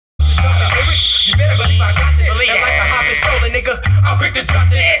Talking lyrics, you better believe I got this. And like a hop and stolen, nigga, I'm quick to drop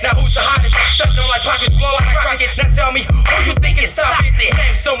this. Now who's the hottest? Stuffing on like pockets, blow like rockets. Now tell me, who you think is stop it? Name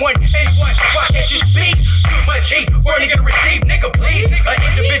someone, anyone, why can't you speak? Too much heat for a nigga to receive, nigga, please. An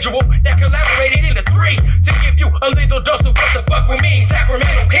individual that collaborated in the three to give you a little dose of what the fuck we mean.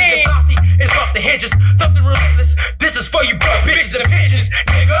 Sacramento Kings and Posse is off the hinges. Something relentless. This is for you broke bitches and pigeons,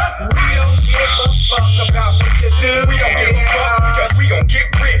 nigga. We don't give a fuck about what you do. We don't give a fuck because we gon' get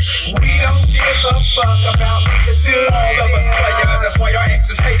rich. We don't give a fuck about what you do. All of us players, that's why our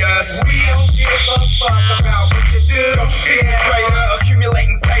exes hate us. We don't give a fuck about what you do. Don't you see me greater,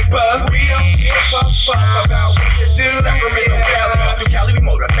 accumulating paper? We don't give a fuck about what you do. Sacramento Valley, up to Cali, we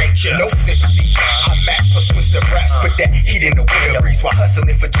motivate you. No sympathy. I'm Mac plus twisted raps, put that heat in the window breeze while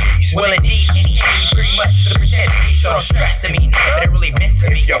hustling for G's. Well, indeed, any pretty much is a pretend to me, so don't stress to me, nigga, that it really meant to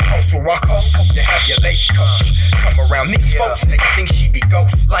me. If your post will rock host, hope to have your late coach come around these folks, next thing she be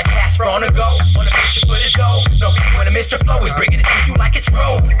ghost. Like Casper on a go, on a mission for the dough. No people when a Mr. Flow is bringing it to you like it's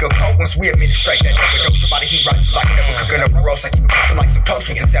roll. Nigga cold once we administrate that overdose. Somebody he rises like never cooking up a roast. I keep it popping like some toast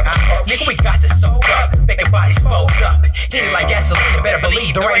with the 7 approach. Nigga, we got this sold up, making bodies fold up. Hit it like gasoline, you better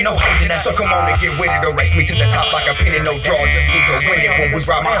believe there ain't no holding us. So come on and get with it, or race me to the top like a pin and no draw. Just lose or win it when we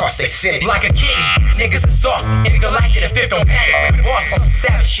ride my car, stay sitting like a king. Niggas are soft, intergalactic, and fifth don't panic. We boss on some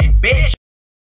savage shit, bitch.